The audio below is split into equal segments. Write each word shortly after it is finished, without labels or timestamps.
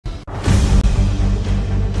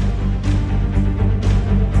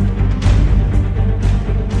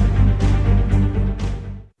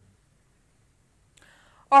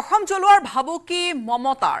অসম জ্বলোৱাৰ ভাবুকি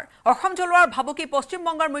মমতাৰ অসম জ্বলোৱাৰ ভাবুকি পশ্চিম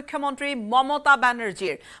বংগৰ মুখ্যমন্ত্ৰী মমতা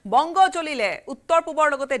বানাৰ্জীৰ বংগ জ্বলিলে উত্তৰ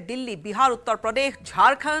পূবৰ লগতে দিল্লী বিহাৰ উত্তৰ প্ৰদেশ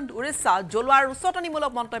ঝাৰখণ্ড উৰিষ্যা জ্বলোৱাৰ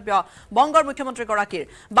উচ্চতনীমূলক মন্তব্য বংগৰ মুখ্যমন্ত্ৰী গৰাকীৰ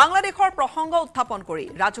বাংলাদেশৰ প্ৰসংগ উত্থাপন কৰি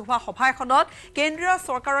ৰাজহুৱা সভা এখনত কেন্দ্ৰীয়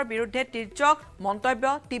চৰকাৰৰ বিৰুদ্ধে তিৰ্যক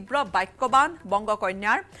মন্তব্য তীব্ৰ বাক্যবান বংগ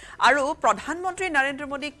কন্যাৰ আৰু প্ৰধানমন্ত্ৰী নৰেন্দ্ৰ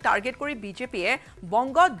মোদীক টাৰ্গেট কৰি বিজেপিয়ে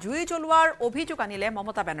বংগত জুই জ্বলোৱাৰ অভিযোগ আনিলে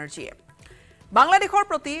মমতা বানাৰ্জীয়ে বাংলাদেশৰ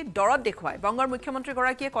প্ৰতি দৰদ দেখুৱাই বংগৰ মুখ্যমন্ত্ৰী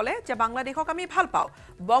গৰাকীয়ে ক'লে যে বাংলাদেশক আমি ভাল পাওঁ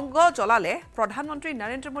বংগ জ্বলালে প্ৰধানমন্ত্ৰী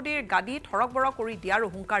নৰেন্দ্ৰ মোদীৰ গাদী থৰকবৰ কৰি দিয়াৰ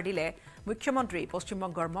হুংকাৰ দিলে মুখ্যমন্ত্ৰী পশ্চিম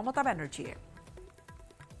বংগৰ মমতা বানাৰ্জীয়ে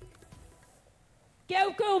কেউ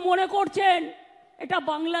কেউ মনে করছেন এটা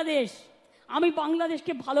বাংলাদেশ আমি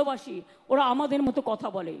বাংলাদেশকে ভালোবাসি ওরা আমাদের মতো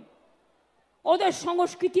কথা বলে ওদের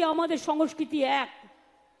সংস্কৃতি আমাদের সংস্কৃতি এক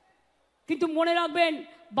কিন্তু মনে রাখবেন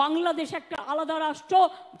বাংলাদেশ একটা আলাদা রাষ্ট্র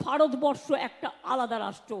ভারতবর্ষ একটা আলাদা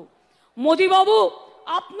রাষ্ট্র মোদি বাবু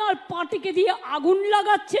আপনার পার্টিকে দিয়ে আগুন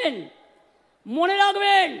লাগাচ্ছেন মনে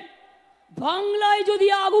রাখবেন বাংলায় যদি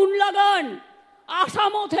আগুন লাগান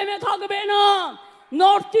আসামও থেমে থাকবে না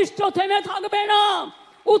নর্থ ইস্টও থেমে থাকবে না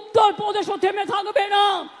উত্তর প্রদেশও থেমে থাকবে না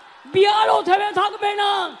বিহারও থেমে থাকবে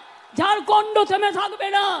না ঝাড়খণ্ডও থেমে থাকবে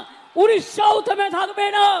না উড়িষ্যাও থেমে থাকবে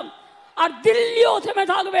না আর দিল্লিও থেমে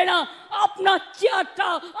থাকবে না আপনার চেয়ারটা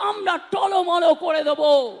আমরা টলমল করে দেব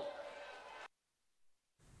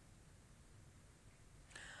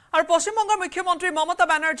আৰু পশ্চিম বংগৰ মুখ্যমন্ত্ৰী মমতা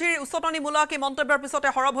বানাৰ্জীৰ উচ্চতনীমূলক এই মন্তব্যৰ পিছতে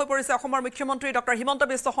হৰব হৈ পৰিছে অসমৰ মুখ্যমন্ত্ৰী ডক্টৰ হিমন্ত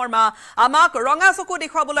বিশ্ব শৰ্মা আমাক ৰঙা চকু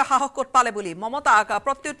দেখুৱাবলৈ সাহস ক'ত পালে বুলি মমতাক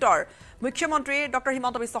প্ৰত্যুত্তৰ মুখ্যমন্ত্ৰী ডক্টৰ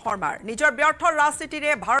হিমন্ত বিশ্ব শৰ্মাৰ নিজৰ ব্যৰ্থ ৰাজনীতিৰে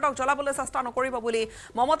ভাৰতক জ্বলাবলৈ চেষ্টা নকৰিব বুলি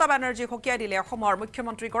মমতা বানাৰ্জীক সকীয়াই দিলে অসমৰ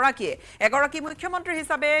মুখ্যমন্ত্ৰী গৰাকীয়ে এগৰাকী মুখ্যমন্ত্ৰী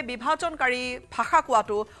হিচাপে বিভাজনকাৰী ভাষা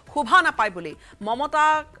কোৱাটো শোভা নাপায় বুলি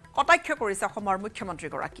মমতাক কটাক্ষ কৰিছে অসমৰ মুখ্যমন্ত্ৰী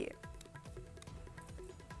গৰাকীয়ে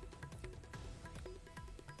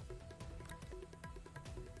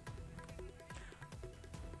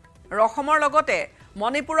অসমৰ লগতে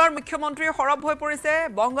মণিপুৰৰ মুখ্যমন্ত্ৰী হৰব হৈ পৰিছে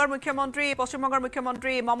বংগৰ মুখ্যমন্ত্ৰী পশ্চিম বংগৰ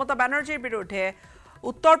মুখ্যমন্ত্ৰী মমতা বানাৰ্জীৰ বিৰুদ্ধে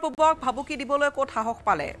উত্তৰ পূবক ভাবুকি দিবলৈ ক'ত সাহস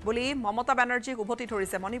পালে বুলি মমতা বানাৰ্জীক উভতি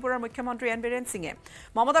ধৰিছে মণিপুৰৰ মুখ্যমন্ত্ৰী এন বীৰেন সিঙে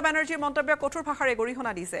মমতা বানাৰ্জীৰ মন্তব্য কঠোৰ ভাষাৰে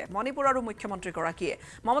গৰিহণা দিছে মণিপুৰৰ মুখ্যমন্ত্ৰী গৰাকীয়ে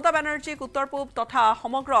মমতা বানাৰ্জীক উত্তৰ পূব তথা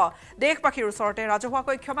সমগ্ৰ দেশবাসীৰ ওচৰতে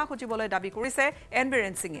ৰাজহুৱাকৈ ক্ষমা খুজিবলৈ দাবী কৰিছে এন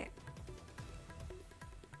বীৰেন সিঙে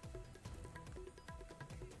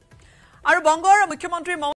আৰু বংগৰ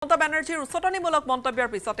মুখ্যমন্ত্ৰী মমতা বানাৰ্জীৰ উচ্চতনীমূলক মন্তব্যৰ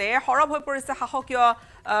পিছতে হৰব হৈ পৰিছে শাসকীয়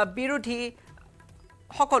বিৰোধী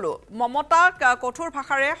সকলো মমতাক কঠোৰ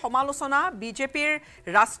ভাষাৰে সমালোচনা বিজেপিৰ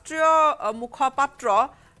ৰাষ্ট্ৰীয় মুখপাত্ৰ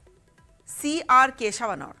CR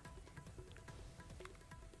কেশৱানৰ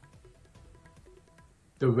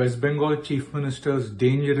The West Bengal Chief Minister's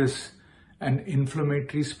dangerous and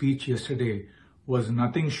inflammatory speech yesterday was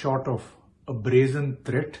nothing short of a brazen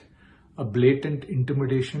threat, a blatant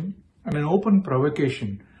intimidation, and an open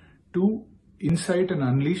provocation to incite and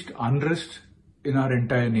unleash unrest in our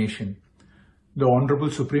entire nation. The Honorable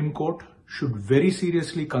Supreme Court should very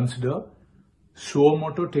seriously consider suo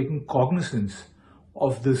motu taking cognizance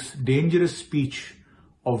of this dangerous speech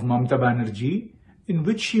of Mamata Banerjee, in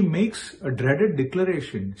which she makes a dreaded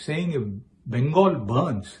declaration saying if Bengal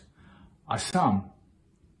burns, Assam,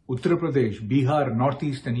 Uttar Pradesh, Bihar,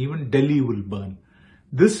 Northeast, and even Delhi will burn.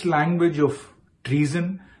 This language of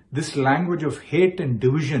treason, this language of hate and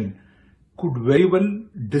division could very well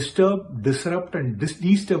disturb, disrupt, and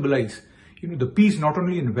destabilize, the peace not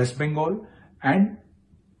only in West Bengal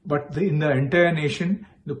but in the entire nation.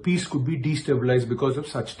 The peace could be destabilized because of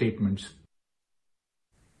such statements.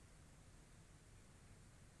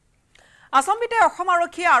 আসামতে Assam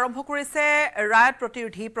আৰক্ষীয়ে আৰম্ভ কৰিছে ৰায়ত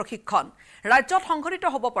প্ৰতিৰোধী প্ৰশিক্ষণ ৰাজ্যত সংঘটিত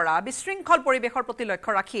হ'ব পৰা বিশৃংখল পৰিৱেশৰ প্ৰতি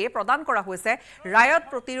লক্ষ্য ৰাখি প্ৰদান কৰা হৈছে ৰায়ত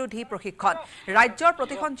প্ৰতিৰোধী প্ৰশিক্ষণ ৰাজ্যৰ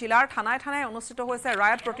প্ৰতিখন জিলাৰ থানাই থানাই অনুষ্ঠিত হৈছে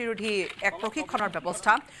ৰায়ত প্ৰতিৰোধী এক প্ৰশিক্ষণৰ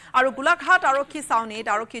ব্যৱস্থা আৰু গোলাঘাট আৰক্ষী চাউনীত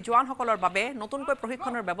আৰক্ষী জোৱানসকলৰ বাবে নতুনকৈ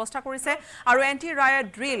প্ৰশিক্ষণৰ ব্যৱস্থা কৰিছে আৰু এন্টি ৰায়ত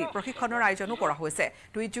ড্ৰিল প্ৰশিক্ষণৰ আয়োজনো কৰা হৈছে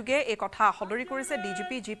টুইটযোগে এই কথা সদৰি কৰিছে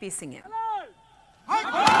ডিজিপি জিপি সিঙে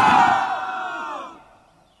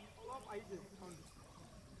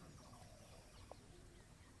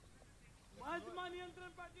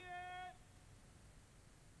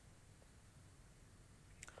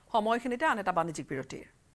সময়খিনিতে আন এটা বাণিজ্যিক বিৰতি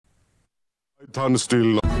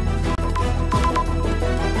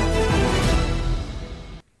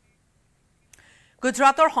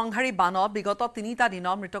গুজৰাটৰ সংঘাৰী বানত বিগত 3টা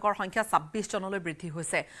দিনত মৃতকৰ সংখ্যা 26 জনলৈ বৃদ্ধি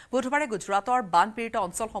হৈছে। বুধবাৰে গুজৰাটৰ বানপীড়িত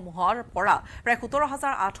অঞ্চলসমূহৰ পৰা প্ৰায়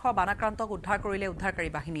 17,800 বানাক্ৰান্তক উদ্ধাৰ কৰিলে উদ্ধাৰকাৰী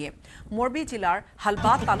বাহিনীয়ে। মোৰবী জিলাৰ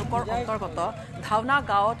হালবাদ তালুকৰ অন্তৰ্গত ধাওনা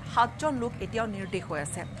গাঁৱত 7জন লোক এতিয়াও নিৰ্দেশ হৈ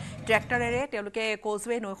আছে। ট্ৰেক্টৰেৰে তেওঁলোকে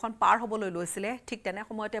কজৱে নৈখন পাৰ হ'বলৈ লৈছিলে। ঠিক তেনে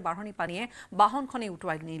সময়তে বাঢ়নী পানীয়ে বাহনখনি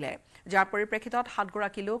উটুৱাই নিলে, যাৰ পৰিপ্ৰেক্ষিতত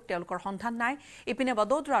 7গৰাকী লোক তেওঁলোকৰ সন্ধান নাই। ইপিনে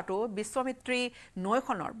বদোদৰাটো বিশ্বমিত্ৰী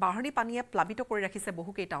নৈখনৰ বাঢ়নী পানীয়ে প্লাবিত কৰি ৰাখিছে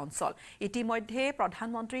বহুকেইটা অঞ্চল। ইতিমধ্যে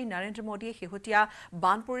প্ৰধানমন্ত্ৰী নৰেন্দ্ৰ মোদীয়ে শেহতীয়া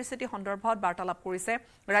বান পৰিস্থিতি সন্দৰ্ভত বাৰ্তালাপ কৰিছে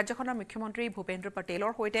ৰাজ্যখনৰ মুখ্যমন্ত্ৰী ভূপেন্দ্ৰ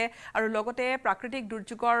পটেলৰ সৈতে আৰু লগতে প্ৰাকৃতিক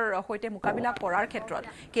দুৰ্যোগৰ সৈতে মোকাবিলা কৰাৰ ক্ষেত্ৰত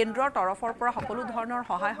কেন্দ্ৰৰ তৰফৰ পৰা সকলো ধৰণৰ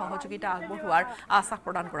সহায় সহযোগিতা আগবঢ়োৱাৰ আশ্বাস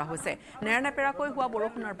প্ৰদান কৰা হৈছে। নেৰানেপেৰাকৈ হোৱা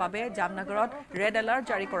বৰষুণৰ বাবে জামনগৰত ৰেড এলাৰ্ট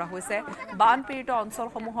জাৰি কৰা হৈছে। বানপীড়িত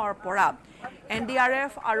অঞ্চলসমূহৰ পৰা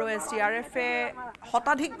NDRF আৰু SDRFে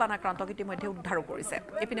শতাধিক বানাক্ৰান্তক ইতিমধ্যে উদ্ধাৰো কৰিছে।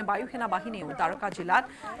 ইপিনে বায়ু সেনা বাহিনীয়েও দ্বাৰকা জিলাত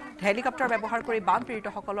হেলিকপ্টাৰ ব্যৱহাৰ কৰি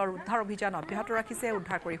বানপীড়িতসকলৰ উদ্ধাৰ অভিযান অব্যাহত ৰাখিছে,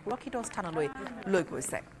 উদ্ধাৰ কৰি সুৰক্ষিত স্থানলৈ লৈ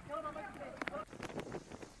গৈছে।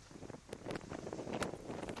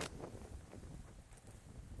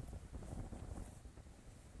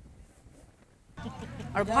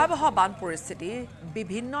 আৰু ভয়াবহ বান পৰিস্থিতি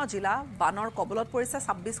বিভিন্ন জিলা বানৰ কবলত পৰিছে।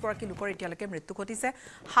 26গৰাকী লোকৰ এতিয়ালৈকে মৃত্যু ঘটিছে।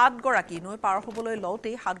 7গৰাকী নৈ পাৰ হ'বলৈ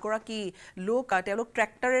লওঁতেই 7গৰাকী লোক তেওঁলোক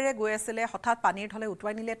ট্ৰেক্টৰেৰে গৈ আছিলে, হঠাৎ পানীৰ ঢলে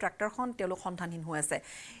উটুৱাই নিলে ট্ৰেক্টৰখন, তেওঁলোক সন্ধানহীন হৈ আছে।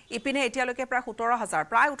 ইপিনে এতিয়ালৈকে প্ৰায়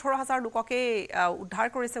 18,000 লোককে উদ্ধাৰ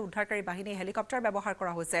কৰিছে উদ্ধাৰকাৰী বাহিনী। হেলিকপ্টাৰ ব্যৱহাৰ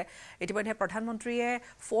কৰা হৈছে। ইতিমধ্যে প্ৰধানমন্ত্ৰীয়ে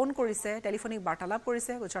ফোন কৰিছে, টেলিফোনিক বাৰ্তালাপ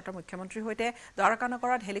কৰিছে গুজৰাটৰ মুখ্যমন্ত্ৰীৰ সৈতে। দ্বাৰকা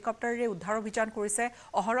নগৰত হেলিকপ্টাৰেৰে উদ্ধাৰ অভিযান কৰিছে।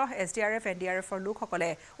 অহৰহ SDRF NDRFৰ লোকসকলে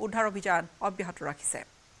উদ্ধাৰ অভিযান অব্যাহত ৰাখিছে।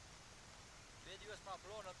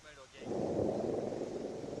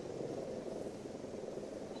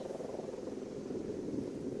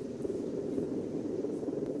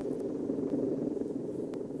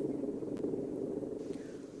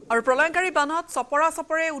 আৰু প্ৰলয়ংকাৰী বানত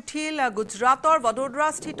চপৰে উঠিল গুজৰাটৰ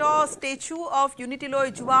বদোদৰাস্থিত ষ্টেচু অফ ইউনিটিলৈ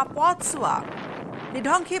যোৱা পথছোৱা।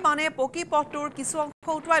 বিধ্বংসী বানে পকী পথটোৰ কিছু অংশ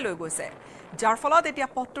উটুৱাই লৈ গৈছে, যাৰ ফলত এতিয়া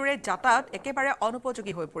পথটোৰে যাতায়াত একেবাৰে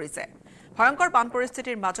অনুপযোগী হৈ পৰিছে। ভয়ংকৰ বান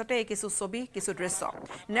পৰিস্থিতিৰ মাজতে এই কিছু ছবি, কিছু দৃশ্য।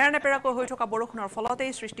 নেৰানেপেৰাকৈ হৈ থকা বৰষুণৰ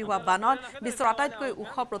ফলতেই সৃষ্টি হোৱা বানত বিশ্বৰ আটাইতকৈ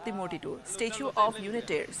ওখ প্ৰতিমূৰ্তিটো ষ্টেচু অফ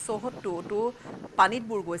ইউনিটিৰ চৌহদটোতো পানীত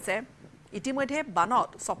বুৰ গৈছে। ইতিমধ্যে বানত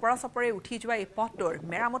চপৰে উঠি যোৱা এই পথটোৰ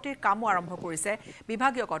মেৰামতিৰ কামো আৰম্ভ কৰিছে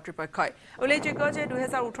বিভাগীয় কৰ্তৃপক্ষই। উল্লেখযোগ্য যে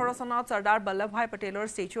 2018 চনত চৰ্দাৰ বল্লভভাই পেটেলৰ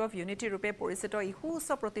ষ্টেচু অফ ইউনিটি ৰূপে পৰিচিত এই সুউচ্চ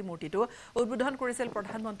প্ৰতিমূৰ্তিটো উদ্বোধন কৰিছিল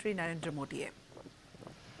প্ৰধানমন্ত্ৰী নৰেন্দ্ৰ মোদীয়ে।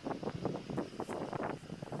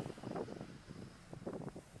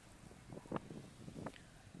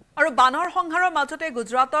 আৰু বানৰ সংহাৰৰ মাজতে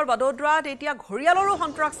গুজৰাটৰ বদোদৰাত এতিয়া ঘৰিয়ালৰো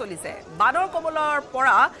সন্ত্ৰাস চলিছে। বানৰ কবলৰ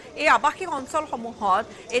পৰা এই আৱাসিক অঞ্চলসমূহত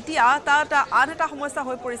এতিয়া তাত আন এটা সমস্যা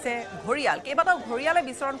হৈ পৰিছে ঘৰিয়াল। কেইবাটাও ঘৰিয়ালে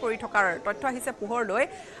বিচৰণ কৰি থকাৰ তথ্য আহিছে পোহৰলৈ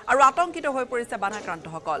আৰু আতংকিত হৈ পৰিছে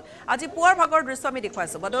বানাক্ৰান্তসকল। আজি পুৱাৰ ভাগৰ দৃশ্য আমি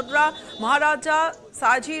দেখুৱাইছো। বদোদৰা মহাৰাজা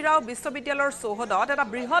ছাজিৰাও বিশ্ববিদ্যালয়ৰ চৌহদত এটা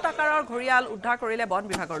বৃহৎ আকাৰৰ ঘৰিয়াল উদ্ধাৰ কৰিলে বন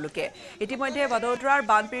বিভাগৰ লোকে। ইতিমধ্যে বদোদৰাৰ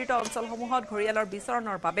বানপীড়িত অঞ্চলসমূহত ঘৰিয়ালৰ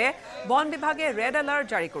বিচৰণৰ বাবে বন বিভাগে ৰেড এলাৰ্ট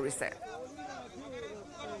জাৰি কৰিছে।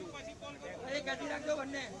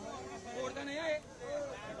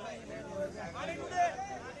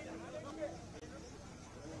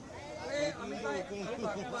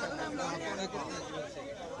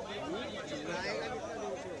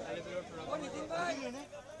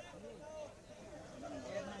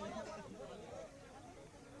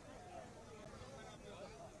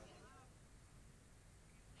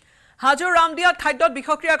 হাজোৰ ৰামদিয়াত খাদ্যত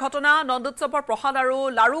বিষক্ৰিয়াৰ ঘটনা। নন্দোৎসৱৰ প্ৰসাদ আৰু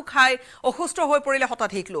লাৰু খাই অসুস্থ হৈ পৰিলে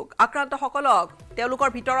শতাধিক লোক। আক্ৰান্তসকলক তেওঁলোকৰ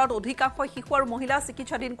ভিতৰত অধিকাংশই শিশু আৰু মহিলা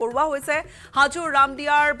চিকিৎসাধীন কৰোৱা হৈছে। হাজোৰ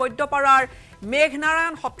ৰামদিয়াৰ বৈদ্যপাৰাৰ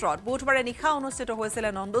মেঘনাৰায়ণ সত্ৰত বুধবাৰে নিশা অনুষ্ঠিত হৈছিল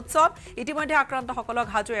নন্দোৎসৱ। ইতিমধ্যে আক্ৰান্তসকলক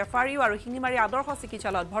হাজো FRU আৰু শিঙিমাৰী আদৰ্শ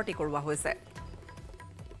চিকিৎসালয়ত ভৰ্তি কৰোৱা হৈছে।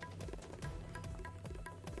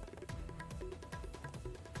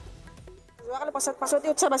 যোৱাকালি পাছতি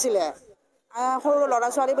উৎসৱ আছিলে। সৰু ল'ৰা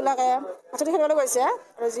ছোৱালীবিলাকে পাছতি খেলিবলৈ গৈছে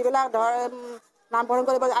আৰু যিবিলাক ধৰ নামকৰণ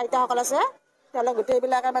কৰিব আইতাসকল আছে, তেওঁলোক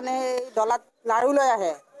গোটেইবিলাকে মানে ডলাত লাৰু লৈ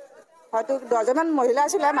আহে। হয়তো 10জনমান মহিলা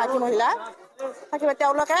আছিলে, মাইকী মহিলা থাকিব।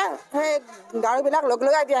 তেওঁলোকে সেই লাৰুবিলাক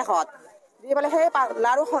লগাই দিয়ে এষত দি পেলাই সেই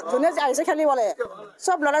লাৰু যোনে আহিছে খেলিবলৈ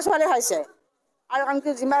চব ল'ৰা ছোৱালী খাইছে। আৰু আনকি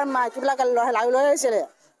যিমান মাইকীবিলাকে লাৰু লৈ আহিছিলে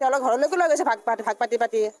তেওঁলোক ঘৰলৈকে লৈ গৈছে ভাগ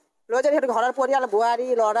পাতি লৈ যায়। সিহঁতৰ ঘৰৰ পৰিয়াল বোৱাৰী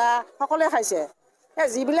ল'ৰা সকলোৱে খাইছে।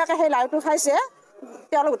 যিবিলাকে সেই লাৰুটো খাইছে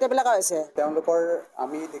তেওঁলোক গোটেইবিলাকে হৈছে। তেওঁলোকৰ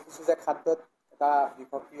আমি দেখিছোঁ যে খাদ্যত এটা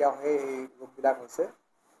বিষক্ৰিয়া হৈ এই ৰোগবিলাক হৈছে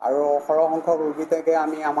আৰু সৰহ সংখ্যক ৰোগীকে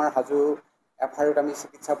আমি আমাৰ হাজো এফআইআৰত আমি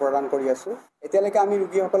চিকিৎসা প্ৰদান কৰি আছোঁ এতিয়ালৈকে আমি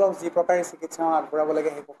ৰোগীসকলক যি প্ৰকাৰে চিকিৎসা আগবঢ়াব লাগে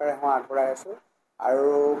সেই প্ৰকাৰে আগবঢ়াই আছোঁ আৰু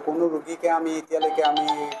কোনো ৰোগীকে আমি এতিয়ালৈকে আমি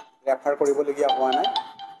ৰেফাৰ কৰিবলগীয়া হোৱা নাই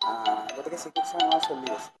গতিকে চিকিৎসা চলি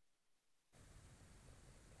আছে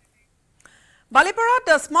বালিপৰাত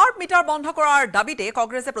স্মাৰ্ট মিটাৰ বন্ধ কৰাৰ দাবীতে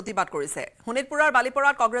কংগ্ৰেছে প্ৰতিবাদ কৰিছে শোণিতপুৰৰ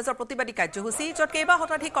বালিপৰাত কংগ্ৰেছৰ প্ৰতিবাদী কাৰ্যসূচী য'ত কেইবা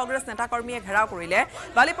শতাধিক কংগ্ৰেছ নেতাকৰ্মীয়ে ঘেৰাও কৰিলে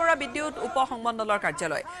বালিপৰা বিদ্যুৎ উপ সংমণ্ডলৰ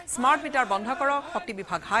কাৰ্যালয় স্মাৰ্ট মিটাৰ বন্ধ কৰক শক্তি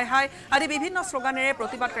বিভাগ হাই হাই আদি বিভিন্ন শ্লোগানেৰে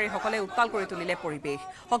প্ৰতিবাদকাৰীসকলে উত্তাল কৰি তুলিলে পৰিৱেশ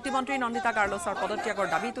শক্তিমন্ত্ৰী নন্দিতা গাৰ্লছৰ পদত্যাগৰ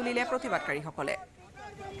দাবী তুলিলে প্ৰতিবাদকাৰীসকলে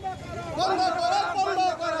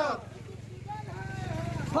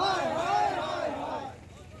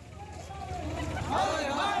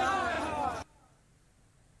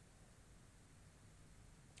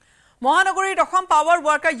মহানগৰীৰ অসম পাৱাৰ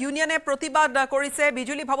ৱৰ্কাৰ ইউনিয়নে প্ৰতিবাদ কৰিছে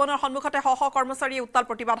বিজুলী ভৱনৰ সন্মুখতে শ শ কৰ্মচাৰীয়ে উত্তাল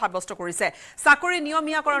প্ৰতিবাদ সাব্যস্ত কৰিছে চাকৰি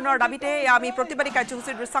নিয়মীয়াকৰণৰ দাবীতে আমি প্ৰতিবাদী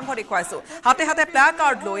কাৰ্যসূচীৰ দৃশ্যাংশ দেখুৱাইছো হাতে হাতে প্লে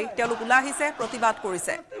কাৰ্ড লৈ তেওঁলোক ওলাই আহিছে প্ৰতিবাদ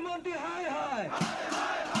কৰিছে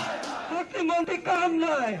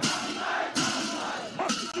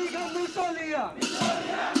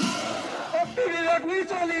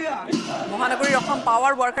মহানগৰীৰ অসম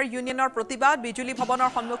পাৱাৰ ৱৰ্কাৰ ইউনিয়নৰ প্ৰতিবাদ বিজুলী ভৱনৰ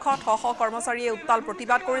সন্মুখত শ শ কৰ্মচাৰীয়ে উত্তাল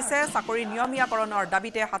প্ৰতিবাদ কৰিছে চাকৰি নিয়মীয়াকৰণৰ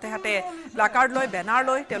দাবীতে হাতে হাতে প্লাকাৰ্ড লৈ বেনাৰ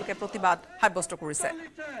লৈ তেওঁলোকে প্ৰতিবাদ সাব্যস্ত কৰিছে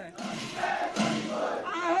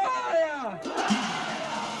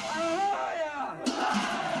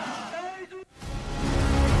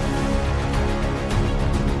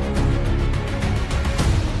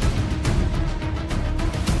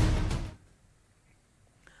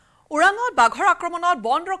ওৰাঙত বাঘৰ আক্ৰমণত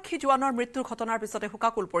বনৰক্ষী জোৱানৰ মৃত্যুৰ ঘটনাৰ পিছতে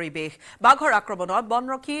হুকাকুল পৰিৱেশ বাঘৰ আক্ৰমণত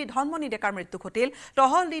বনৰক্ষী ধনমণি ডেকাৰ মৃত্যু ঘটিল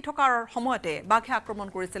টহল দি থকাৰ সময়তে বাঘে আক্ৰমণ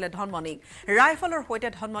কৰিছিল ধনমণিক ৰাইফলৰ সৈতে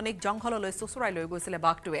ধনমণিক জংঘললৈ চুচুৰাই লৈ গৈছিল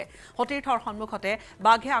বাঘটোৱে সতীৰ্থৰ সন্মুখতে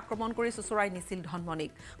বাঘে আক্ৰমণ কৰি চুচুৰাই নিছিল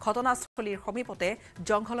ধনমণিক ঘটনাস্থলীৰ সমীপতে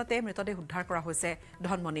জংঘলতে মৃতদেহ উদ্ধাৰ কৰা হৈছে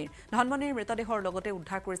ধনমণিৰ মৃতদেহৰ লগতে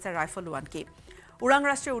উদ্ধাৰ কৰিছে ৰাইফলো আনকি ওৰাং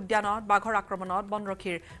ৰাষ্ট্ৰীয় উদ্যানত বাঘৰ আক্ৰমণত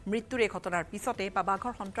বনৰক্ষীৰ মৃত্যুৰ এই ঘটনাৰ পিছতে বা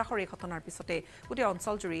বাঘৰ সন্ত্ৰাসৰ এই ঘটনাৰ পিছতে গোটেই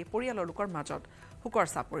অঞ্চলজুৰি পৰিয়ালৰ লোকৰ মাজত শোকৰ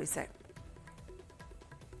ছাপ পৰিছে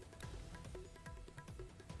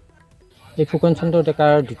এই ফুকন চন্দ্ৰ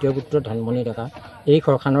ডেকাৰ দ্বিতীয় পুত্ৰ ধনমণি ডেকা এই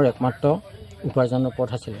ঘৰখনৰ একমাত্ৰ উপাৰ্জনৰ পথ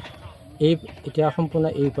আছিল এতিয়া সম্পূৰ্ণ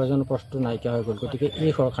এই উপাৰ্জনৰ পথটো নাইকিয়া হৈ গ'ল গতিকে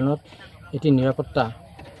এই ঘৰখনত এটি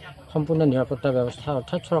সম্পূৰ্ণ নিৰাপত্তা ব্যৱস্থা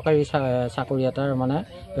অৰ্থাৎ চৰকাৰী চাকৰি এটাৰ মানে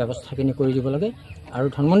ব্যৱস্থাখিনি কৰি দিব লাগে আৰু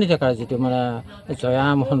ধনমণি ডেকাৰ যিটো মানে জয়া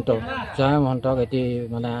মহন্তক এটি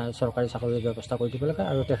মানে চৰকাৰী চাকৰিৰ ব্যৱস্থা কৰি দিব লাগে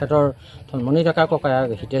আৰু তেখেতৰ ধনমণি ডেকাৰ ককায়েক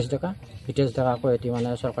হিতেশ ডেকাকো এটি মানে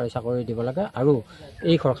চৰকাৰী চাকৰি দিব লাগে আৰু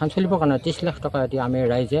এই ঘৰখন চলিবৰ কাৰণে 30 লাখ টকা এটি আমি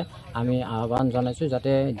ৰাইজে আমি আহ্বান জনাইছোঁ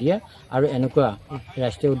যাতে দিয়ে আৰু এনেকুৱা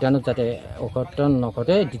ৰাষ্ট্ৰীয় উদ্যানত যাতে অঘটন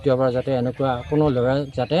নঘটে দ্বিতীয়বাৰ যাতে এনেকুৱা কোনো ল'ৰা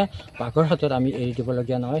যাতে বাঘৰ হাতত আমি এৰি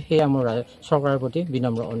দিবলগীয়া নহয় সেয়া মোৰ চৰকাৰৰ প্ৰতি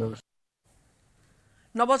বিনম্ৰ অনুৰোধ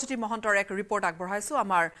নৱজ্যোতি মহন্তৰ এক ৰিপৰ্ট আগবঢ়াইছো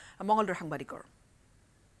আমাৰ মঙ্গলদৈৰ সাংবাদিকৰ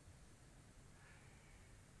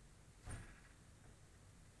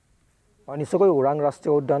নিশ্চয়কৈ ওৰাং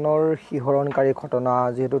ৰাষ্ট্ৰীয় উদ্যানৰ শিহৰণকাৰী ঘটনা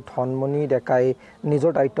যিহেতু ধনমণি ডেকাই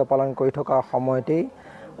নিজৰ দায়িত্ব পালন কৰি থকা সময়তেই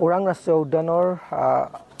ওৰাং ৰাষ্ট্ৰীয় উদ্যানৰ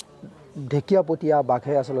ঢেকীয়াপতীয়া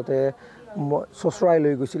বাঘে আচলতে চচৰাই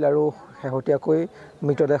লৈ গৈছিল আৰু শেহতীয়াকৈ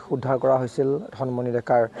মৃতদেহ উদ্ধাৰ কৰা হৈছিল ধনমণি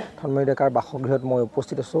ডেকাৰ বাসগৃহত মই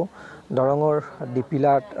উপস্থিত আছোঁ দৰঙৰ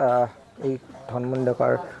ডিপিলাত এই ধনমণি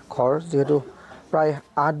ডেকাৰ ঘৰ যিহেতু প্ৰায়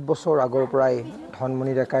 8 বছৰ আগৰ পৰাই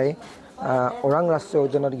ধনমণি ডেকাই ওৰাং ৰাষ্ট্ৰীয়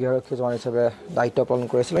উদ্যানত গৃহৰক্ষী জোৱান হিচাপে দায়িত্ব পালন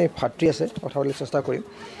কৰি আছিল আমি ভাতৃ আছে কথা পাতিবলৈ চেষ্টা কৰিম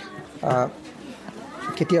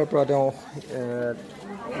কেতিয়াৰ পৰা তেওঁ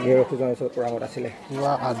গৃহৰক্ষী জোৱান হিচাপে ওৰাঙত আছিলে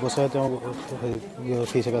 8 বছৰ তেওঁ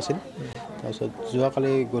গৃহৰক্ষী হিচাপে আছিল তাৰপিছত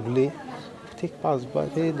যোৱাকালি গধূলি ঠিক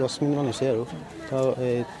 10 মিনিটমান হৈছে আৰু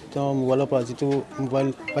তেওঁ মোবাইলৰ পৰা যিটো মোবাইল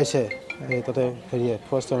পাইছে তাতে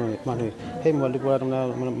ফৰেষ্টৰ মানুহে সেই মোবাইলটোৰ পৰা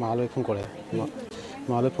তাৰমানে মালৈ ফোন কৰে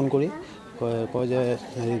মালৈ ফোন কৰি কয় যে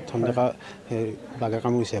ধন ডেকা বাঘে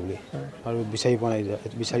কামুৰিছে বুলি আৰু বিচাৰি পোৱা নাই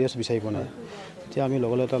বিচাৰি পোৱা নাই এতিয়া আমি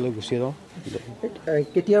লগতে তালৈ গুচি যাওঁ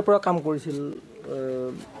কেতিয়াৰ পৰা কাম কৰিছিল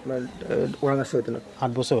ওৰাং ৰাষ্ট্ৰীয় উদ্যানত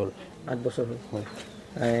 8 বছৰ হ'ল 8 বছৰ হ'ল হয়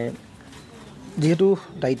যিহেতু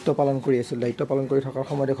দায়িত্ব পালন কৰি থকাৰ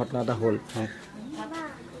সময়তে ঘটনা এটা হ'ল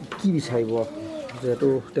কি বিচাৰিব যেহেতু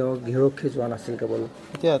তেওঁ গৃহৰক্ষী জোৱান আছিল কেৱল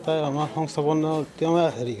এতিয়া তাই আমাৰ সংস্থাপন তেওঁ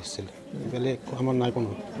হেৰি হৈছিল বেলেগ আমাৰ নাই কোনো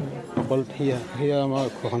অকল সেয়া আমাৰ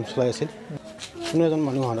ঘৰখন চলাই আছিল কোনো এজন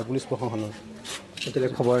মানুহ অহা নাই পুলিচ প্ৰশাসনৰ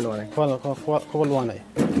এতিয়ালৈকে খবৰ লোৱা নাই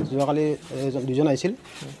যোৱাকালি দুজন আহিছিল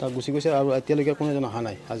তাক গুচি গৈছে আৰু এতিয়ালৈকে কোনো এজন অহা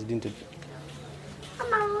নাই আজিৰ দিনটোত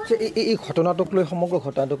কি এই ঘটনাটোক লৈ সমগ্ৰ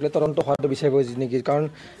ঘটনাটোক লৈ তদন্ত হোৱাটো বিচাৰিব নেকি কাৰণ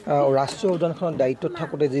ৰাষ্ট্ৰীয় উদ্যানখনৰ দায়িত্বত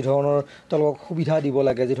থাকোঁতে যি ধৰণৰ তেওঁলোকক সুবিধা দিব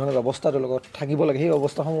লাগে যি ধৰণৰ ব্যৱস্থা তেওঁলোকৰ থাকিব লাগে সেই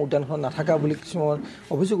অৱস্থাসমূহ উদ্যানখনত নাথাকা বুলি কিছুমান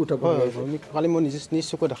অভিযোগ উত্থাপন কৰিছে কালি মই নিজ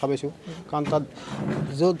চকুৰে দেখা পাইছোঁ কাৰণ তাত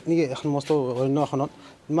য'ত নেকি এখন মস্ত অৰণ্য এখনত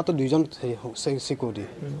মাত্ৰ 2জন চিকিউৰিটি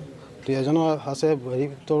এজনৰ আছে হেৰি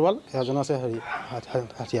তৰোৱাল এজন আছে হেৰি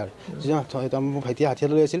হাথিয়াৰ যিজন মোৰ ভাইটিয়ে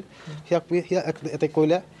হাথিয়াৰ লৈ আছিল সিয়াক এটেক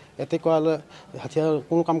কৰিলে এটেক কৰালে হাথিয়াৰ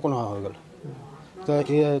কোনো কাম নোহোৱা হৈ গ'ল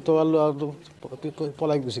তৰোৱাল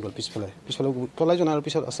পলাই গুচি গ'ল পিছফালে পলাই যোৱা আৰু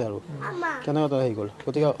পিছত আছে আৰু কেনেকৈ হেৰি গ'ল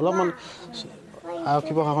গতিকে অলপমান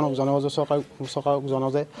আৰক্ষী প্ৰশাসনক জনাব যে চৰকাৰক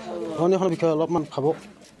জনাওঁ যে অৰণ্যখনৰ বিষয়ে অলপমান ভাবক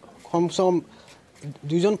কমচে কম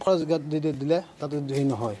 2জন ফৰেষ্ট গাৰ্ড দিলে তাতে হেৰি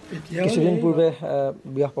নহয় কিছুদিন পূৰ্বে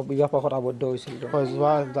বিবাহ পাশত আবদ্ধ হৈছিল হয়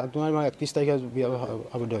যোৱা তোমাৰ 31 তাৰিখে বিবাহ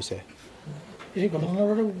আবদ্ধ হৈছে এই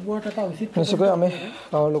ঘটনাটোৰ ওপৰত এটা উচিত নিশ্চয়কৈ আমি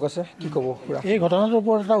গাঁৱৰ লোক আছে কি ক'ব এই ঘটনাটোৰ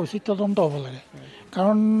ওপৰত এটা উচিত তদন্ত হ'ব লাগে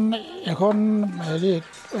কাৰণ এখন হেৰি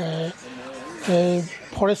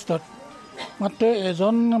ফৰেষ্টত মাত্ৰ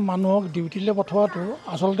এজন মানুহক ডিউটিলৈ পঠোৱাটো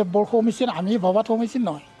আচলতে বৰ সমীচীন আমি ভবাত সমীচীন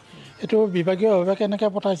নহয় এইটো বিভাগীয়ভাৱে কেনেকৈ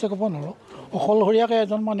পঠাইছে ক'ব নোৱাৰোঁ অকলশৰীয়াকৈ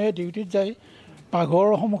এজন মানুহে ডিউটিত যায় বাঘৰ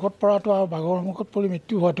সন্মুখত পৰাটো আৰু বাঘৰ সন্মুখত পৰি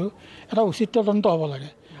মৃত্যু হোৱাটো এটা উচিত তদন্ত হ'ব লাগে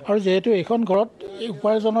আৰু যিহেতু এইখন ঘৰত এই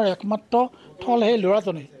উপাৰ্জনৰ একমাত্ৰ থল সেই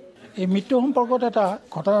ল'ৰাজনেই এই মৃত্যু সম্পৰ্কত এটা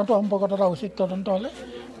ঘটনাটো সম্পৰ্কত এটা উচিত তদন্ত হ'লে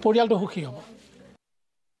পৰিয়ালটো সুখী হ'ব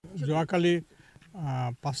যোৱাকালি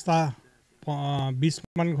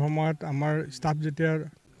 5:20 মান সময়ত আমাৰ ষ্টাফ যেতিয়া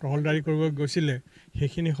টহলদাৰী কৰিব গৈছিলে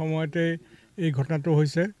সেইখিনি সময়তে এই ঘটনাটো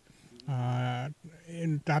হৈছে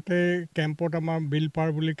তাতে কেম্পত আমাৰ বিলপাৰ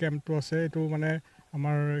বুলি কেম্পটো আছে এইটো মানে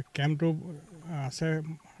আমাৰ কেম্পটো আছে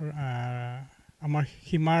আমাৰ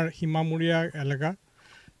সীমামূৰীয়া এলেকা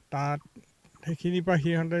তাত সেইখিনিৰ পৰা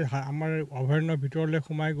সিহঁতে আমাৰ অভয়াৰণ্যৰ ভিতৰলৈ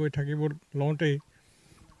সোমাই গৈ থাকিব লওঁতেই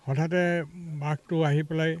হঠাতে বাঘটো আহি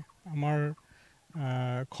পেলাই আমাৰ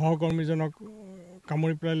সহকৰ্মীজনক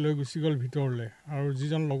কামুৰি পেলাই লৈ গুচি গ'ল ভিতৰলৈ আৰু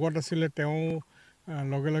যিজন লগত আছিলে তেওঁ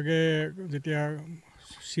লগে লগে যেতিয়া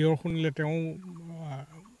চিঞৰ শুনিলে তেওঁ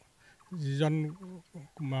যিজন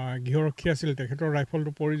গৃহৰক্ষী আছিল তেখেতৰ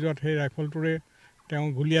ৰাইফলটো পৰি যোৱাত সেই ৰাইফলটোৰে তেওঁ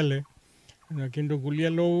গুলিয়ালে কিন্তু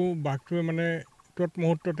গুলিয়ালেও বাঘটোৱে মানে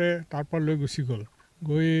মুহূৰ্ততে তাৰ পৰা লৈ গুচি গ'ল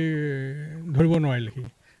গৈ ধৰিব নোৱাৰিলে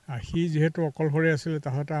সি যিহেতু অকলশৰে আছিলে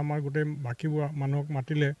তাহাঁতে আমাৰ গোটেই বাকীবোৰ মানুহক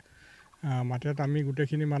মাতিলে আমি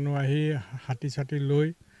গোটেইখিনি মানুহ আহি হাতী চাতি লৈ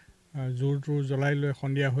জোৰ জ্বলাই লৈ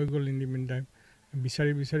সন্ধিয়া হৈ গ'ল ইন দি মিন টাইম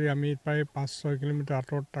বিচাৰি আমি প্ৰায় 5-6 কিলোমিটাৰ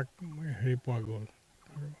আঁতৰত তাক হেৰি পোৱা গ'ল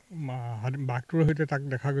বাঘটোৰ সৈতে তাক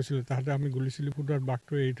দেখা গৈছিল তাহাঁতে আমি গুলি চুলি ফুটোৱাত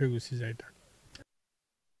বাঘটোৱে এৰি থৈ গুচি যায় তাক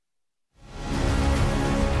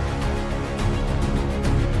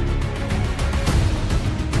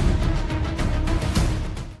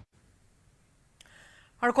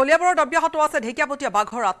আৰু কলিয়াবৰত অব্যাহত আছে ঢেকিয়াপতীয়া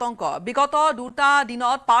বাঘৰ আতংক বিগত 2টা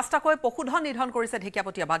দিনত 5টাকৈ পশুধন নিধন কৰিছে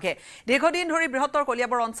ঢেকিয়াপতীয়া বাঘে দীৰ্ঘদিন ধৰি বৃহত্তৰ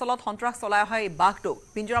কলিয়াবৰ অঞ্চলত সন্ত্ৰাস চলাই অহা এই বাঘটো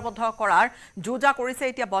পিঞ্জৰাবদ্ধ কৰাৰ যোজা কৰিছে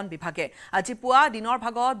এতিয়া বন বিভাগে আজি পুৱা দিনৰ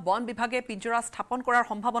ভাগত বন বিভাগে পিঞ্জৰা স্থাপন কৰাৰ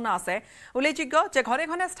সম্ভাৱনা আছে উল্লেখযোগ্য যে ঘৰে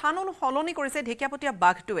ঘৰে স্থান সলনি কৰিছে ঢেকিয়াপতীয়া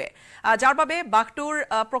বাঘটোৱে যাৰ বাবে বাঘটোৰ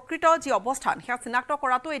প্ৰকৃত যি অৱস্থান সেয়া চিনাক্ত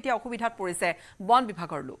কৰাটো এতিয়া অসুবিধাত পৰিছে বন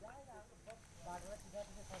বিভাগৰ লোক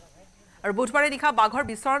আৰু বুধবাৰে নিশা বাঘৰ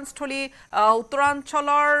বিচৰণস্থলী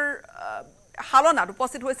উত্তৰাঞ্চলৰ হালনাত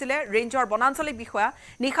উপস্থিত হৈছিলে ৰেঞ্জৰ বনাঞ্চলিক বিষয়া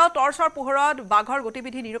নিশা টৰ্চৰ পোহৰত বাঘৰ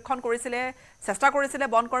গতিবিধি নিৰীক্ষণ কৰিছিলে চেষ্টা কৰিছিলে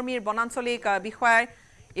বনকৰ্মীৰ বনাঞ্চলিক বিষয়াই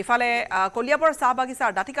ইফালে কলিয়াবৰ চাহ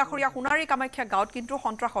বাগিচাৰ দাঁতিকাষৰীয়া সোণাৰী কামাখ্যা গাঁৱত কিন্তু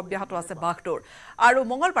সন্ত্ৰাস অব্যাহত আছে বাঘটোৰ আৰু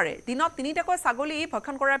মঙলবাৰে দিনত 3টাকৈ ছাগলী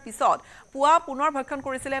ভক্ষণ কৰাৰ পিছত পুৱা পুনৰ ভক্ষণ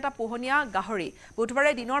কৰিছিলে এটা পোহনীয়া গাহৰি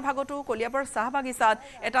বুধবাৰে দিনৰ ভাগতো কলিয়াবৰ চাহ বাগিচাত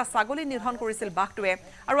এটা ছাগলী নিধন কৰিছিল বাঘটোৱে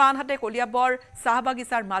আৰু আনহাতে কলিয়াবৰ চাহ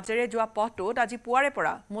বাগিচাৰ মাজেৰে যোৱা পথটোত আজি পুৱাৰে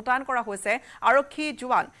পৰা মোতায়েন কৰা হৈছে আৰক্ষী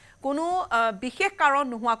জোৱান কোনো বিশেষ কাৰণ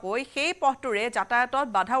নোহোৱাকৈ সেই পথটোৰে যাতায়াতত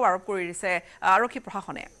বাধাও আৰোপ কৰি দিছে আৰক্ষী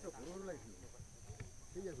প্ৰশাসনে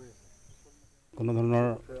কোনো ধৰণৰ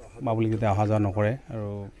বাবুলি যাতে অহা যোৱা নকৰে আৰু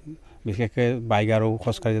বিশেষকৈ বাইক আৰু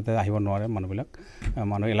খোজকাঢ়ি যাতে আহিব নোৱাৰে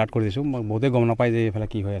মানুহ এলাৰ্ট কৰি দিছোঁ বহুতেই গম নাপায় যে এইফালে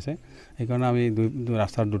কি হৈ আছে সেইকাৰণে আমি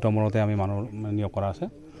ৰাস্তাৰ দুটা মূৰতে আমি মানুহ নিয়োগ কৰা আছে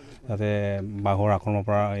যাতে বাঘৰ আক্ৰমণৰ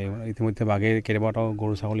পৰা ইতিমধ্যে বাঘে কেইবাটাও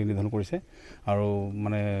গৰু ছাগলী নিধন কৰিছে আৰু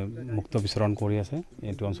মানে মুক্ত বিচৰণ কৰি আছে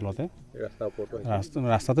এইটো অঞ্চলতে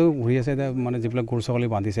ৰাস্তাটো ঘূৰি আছে এতিয়া মানে যিবিলাক গৰু ছাগলী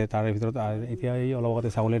বান্ধিছে তাৰে ভিতৰত এতিয়া এই অলপ আগতে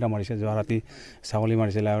ছাগলী এটা মাৰিছে যোৱা ৰাতি ছাগলী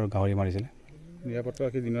মাৰিছিলে আৰু গাহৰি মাৰিছিলে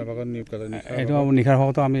নিৰাপত্তাৰক্ষী দিনৰ ভাগত নিয়োগ এইটো নিশাৰ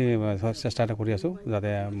ভাগতো আমি চেষ্টা এটা কৰি আছোঁ যাতে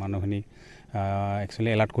মানুহখিনি একচুৱেলি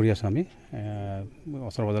এলাৰ্ট কৰি আছোঁ আমি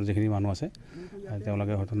ওচৰ পাজৰ যিখিনি মানুহ আছে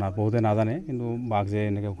তেওঁলোকে হয়তো বহুতে নাজানে কিন্তু বাঘ যে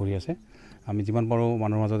এনেকৈ ঘূৰি আছে আমি যিমান পাৰোঁ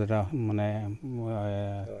মানুহৰ মাজত এটা মানে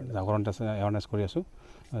জাগৰণ আছে এৱাৰনেছ কৰি আছোঁ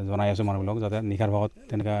জনাই আছোঁ মানুহবিলাকক যাতে নিশাৰ ভাগত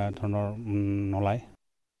তেনেকুৱা ধৰণৰ নলায়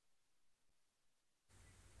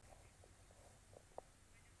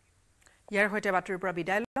ইয়াৰ সৈতে বাতৰিৰ পৰা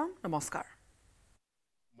বিদায় লওঁ নমস্কাৰ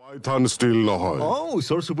মাইথান ষ্টিল নহয়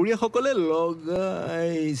ওচৰ চুবুৰীয়াসকলে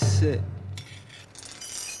লগাইছে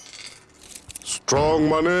ষ্ট্ৰং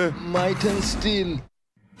মানে মাইথান ষ্টিল